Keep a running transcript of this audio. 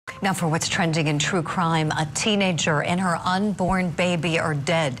Now for what's trending in true crime, a teenager and her unborn baby are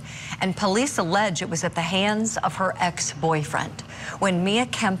dead. And police allege it was at the hands of her ex-boyfriend. When Mia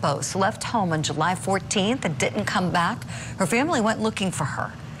Campos left home on July 14th and didn't come back, her family went looking for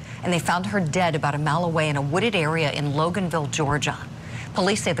her. And they found her dead about a mile away in a wooded area in Loganville, Georgia.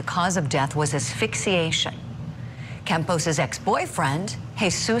 Police say the cause of death was asphyxiation. Campos's ex-boyfriend,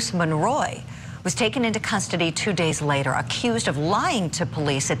 Jesus Monroy, was taken into custody 2 days later, accused of lying to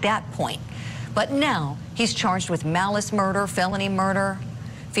police at that point. But now he's charged with malice murder, felony murder,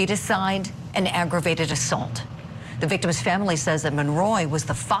 feticide, and aggravated assault. The victim's family says that Monroy was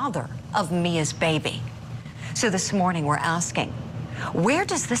the father of Mia's baby. So this morning we're asking, where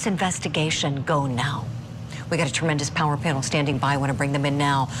does this investigation go now? We got a tremendous power panel standing by. I want to bring them in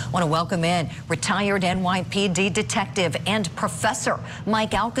now. I want to welcome in retired NYPD detective and professor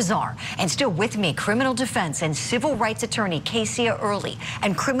Mike Alcazar. And still with me, criminal defense and civil rights attorney Casey Early,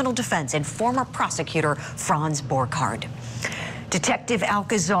 and criminal defense and former prosecutor Franz Borchardt. Detective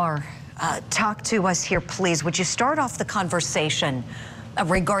Alcazar, talk to us here, please. Would you start off the conversation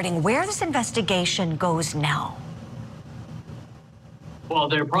regarding where this investigation goes now? Well,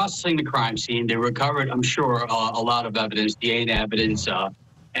 they're processing the crime scene. They recovered, I'm sure, a lot of evidence, DNA evidence,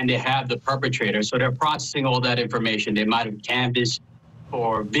 and they have the perpetrator. So they're processing all that information. They might have canvassed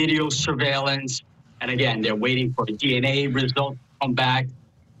for video surveillance. And again, they're waiting for DNA results to come back.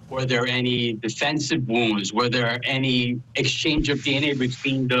 Were there any defensive wounds? Were there any exchange of DNA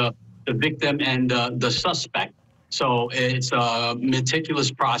between the victim and the suspect? So it's a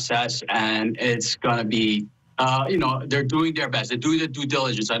meticulous process, and it's going to be you know, they're doing their best. They're doing the due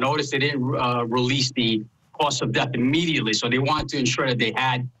diligence. I noticed they didn't release the cause of death immediately, so they wanted to ensure that they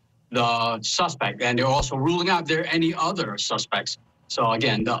had the suspect, and they're also ruling out if there are any other suspects. So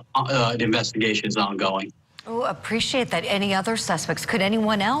again, the investigation is ongoing. Oh, appreciate that. Any other suspects? Could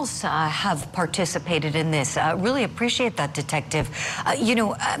anyone else have participated in this? Really appreciate that, Detective. You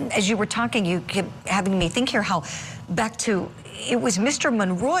know, as you were talking, you kept having me think here how back to it was Mr.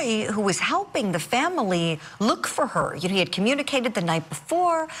 Monroy who was helping the family look for her. You know, he had communicated the night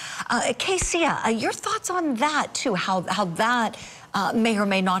before. Casey, your thoughts on that, too, how that may or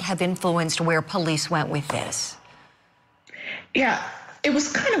may not have influenced where police went with this? Yeah. It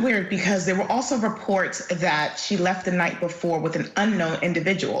was kind of weird because there were also reports that she left the night before with an unknown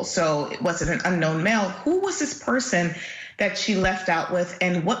individual. So was it an unknown male? Who was this person that she left out with,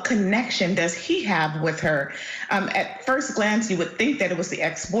 and what connection does he have with her? At first glance, you would think that it was the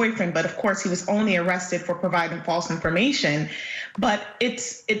ex-boyfriend, but of course he was only arrested for providing false information. But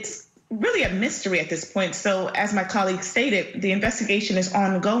it's really a mystery at this point. So as my colleague stated, the investigation is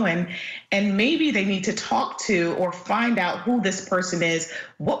ongoing, and maybe they need to talk to or find out who this person is,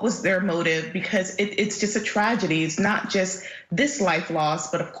 what was their motive, because it's just a tragedy. It's not just this life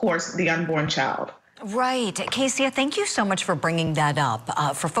loss, but of course the unborn child. Right. Casey, thank you so much for bringing that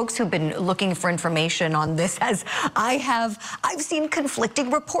up. For folks who've been looking for information on this, as I've seen conflicting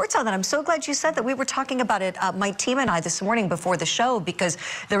reports on that. I'm so glad you said that. We were talking about it, my team and I, this morning before the show, because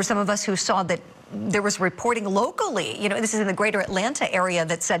there were some of us who saw that there was reporting locally, you know, this is in the greater Atlanta area,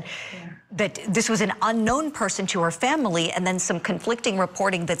 that said that this was an unknown person to her family, and then some conflicting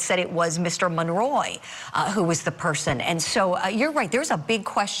reporting that said it was Mr. Monroy who was the person. And so you're right, there's a big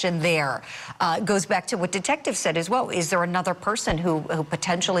question there. Goes back to what detectives said as well. Is there another person who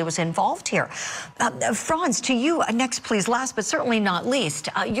potentially was involved here? Franz, to you next, please, last but certainly not least,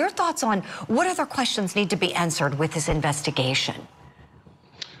 your thoughts on what other questions need to be answered with this investigation?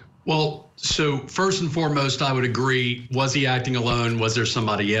 Well, so first and foremost, I would agree. Was he acting alone? Was there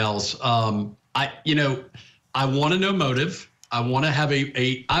somebody else? You know, I want to know motive. I want to have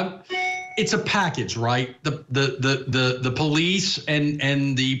it's a package, right? The police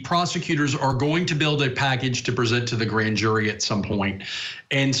and the prosecutors are going to build a package to present to the grand jury at some point.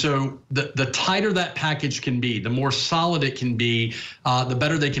 And so the tighter that package can be, the more solid it can be, the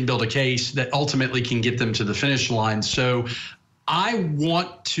better they can build a case that ultimately can get them to the finish line. So I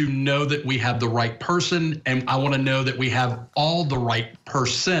want to know that we have the right person, and I want to know that we have all the right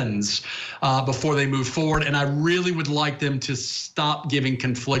persons before they move forward. And I really would like them to stop giving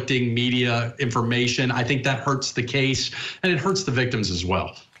conflicting media information. I think that hurts the case, and it hurts the victims as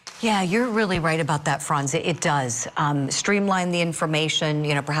well. Yeah, you're really right about that, Franz. It does. Streamline the information.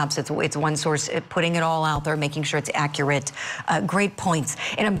 You know, perhaps it's one source, putting it all out there, making sure it's accurate. Great points.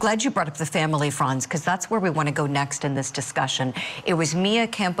 And I'm glad you brought up the family, Franz, because that's where we want to go next in this discussion. It was Mia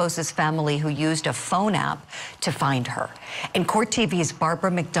Campos's family who used a phone app to find her. And Court TV's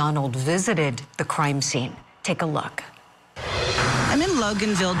Barbara McDonald visited the crime scene. Take a look. I'm in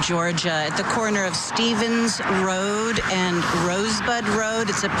Loganville, Georgia, at the corner of Stevens Road and Rosebud Road.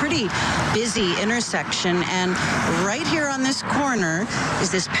 It's a pretty busy intersection, and right here on this corner is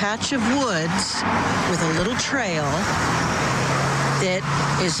this patch of woods with a little trail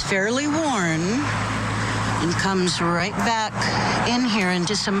that is fairly worn and comes right back in here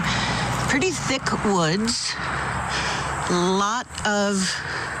into some pretty thick woods. A lot of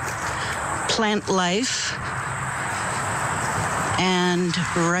plant life. And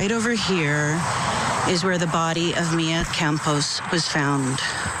right over here is where the body of Mia Campos was found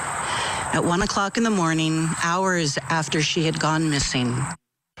at 1 o'clock in the morning, hours after she had gone missing.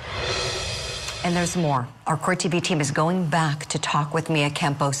 And there's more. Our Court TV team is going back to talk with Mia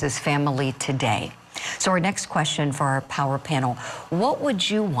Campos' family today. So our next question for our power panel, what would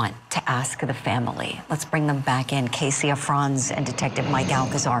you want to ask the family? Let's bring them back in. Casey Franz and Detective Mike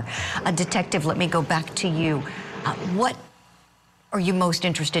Alcazar. Detective, let me go back to you. What are you most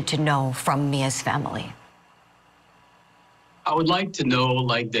interested to know from Mia's family? I would like to know,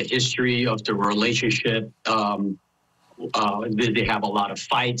 like, the history of the relationship. Did they have a lot of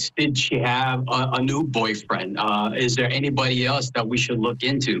fights? Did she have a new boyfriend? Is there anybody else that we should look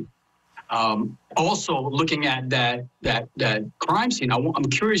into? Also, looking at that crime scene, I'm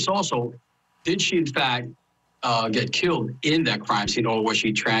curious also, did she in fact get killed in that crime scene, or was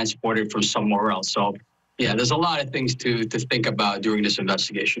she transported from somewhere else? So, yeah, there's a lot of things to think about during this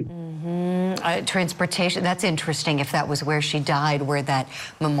investigation. Transportation, that's interesting, if that was where she died, where that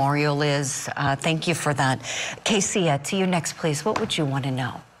memorial is. Thank you for that. Casey, to you next, please. What would you want to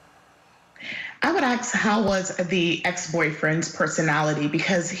know? I would ask, how was the ex-boyfriend's personality?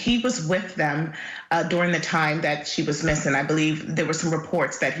 Because he was with them during the time that she was missing. I believe there were some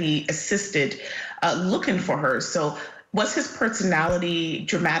reports that he assisted looking for her. So was his personality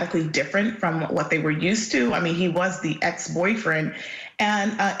dramatically different from what they were used to? I mean, he was the ex-boyfriend.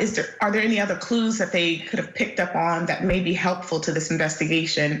 And are there any other clues that they could have picked up on that may be helpful to this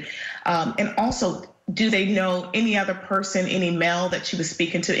investigation? And also, do they know any other person, any male that she was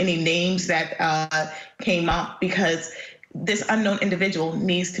speaking to, any names that came up? Because this unknown individual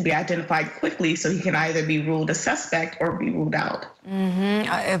needs to be identified quickly so he can either be ruled a suspect or be ruled out.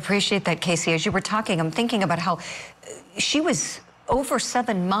 I appreciate that, Casey. As you were talking, I'm thinking about how she was over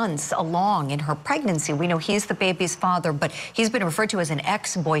 7 months along in her pregnancy. We know he's the baby's father, but he's been referred to as an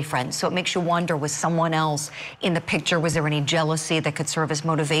ex-boyfriend. So it makes you wonder, was someone else in the picture? Was there any jealousy that could serve as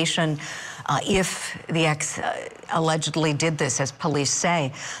motivation if the ex allegedly did this, as police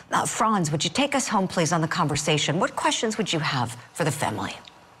say? Franz, would you take us home, please, on the conversation? What questions would you have for the family?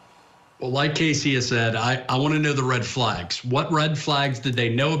 Well, like Casey has said, I want to know the red flags. What red flags did they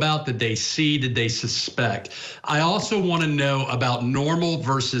know about? Did they see? Did they suspect? I also want to know about normal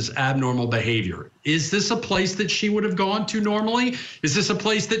versus abnormal behavior. Is this a place that she would have gone to normally? Is this a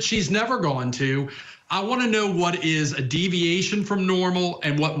place that she's never gone to? I want to know what is a deviation from normal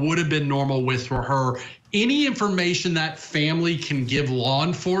and what would have been normal with her. Any information that family can give law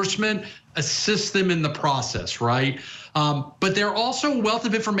enforcement assists them in the process, right? But there are also a wealth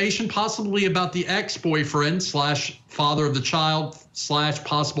of information possibly about the ex-boyfriend / father of the child /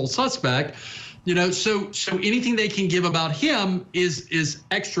 possible suspect, you know, so anything they can give about him is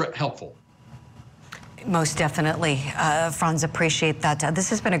extra helpful. Most definitely. Franz, appreciate that. This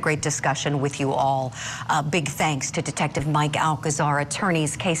has been a great discussion with you all. Big thanks to Detective Mike Alcazar,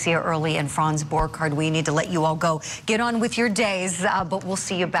 attorneys Casey Early and Franz Borchardt. We need to let you all go. Get on with your days, but we'll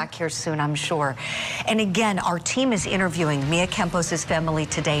see you back here soon, I'm sure. And again, our team is interviewing Mia Campos' family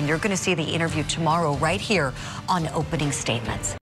today, and you're going to see the interview tomorrow right here on Opening Statements.